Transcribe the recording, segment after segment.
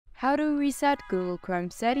How to reset Google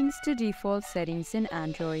Chrome settings to default settings in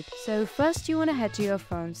Android. So first you want to head to your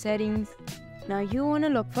phone settings. Now you want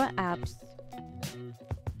to look for apps.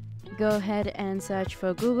 Go ahead and search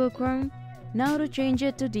for Google Chrome. Now to change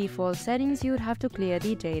it to default settings, you would have to clear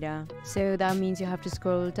the data. So that means you have to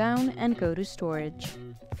scroll down and go to storage.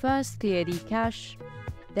 First clear the cache.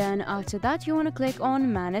 Then after that you want to click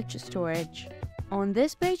on manage storage. On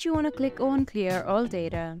this page you want to click on clear all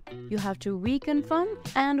data. You have to reconfirm,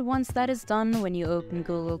 and once that is done, when you open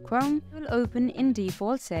Google Chrome, it will open in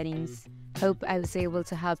default settings. Hope I was able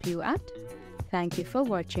to help you out. Thank you for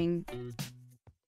watching.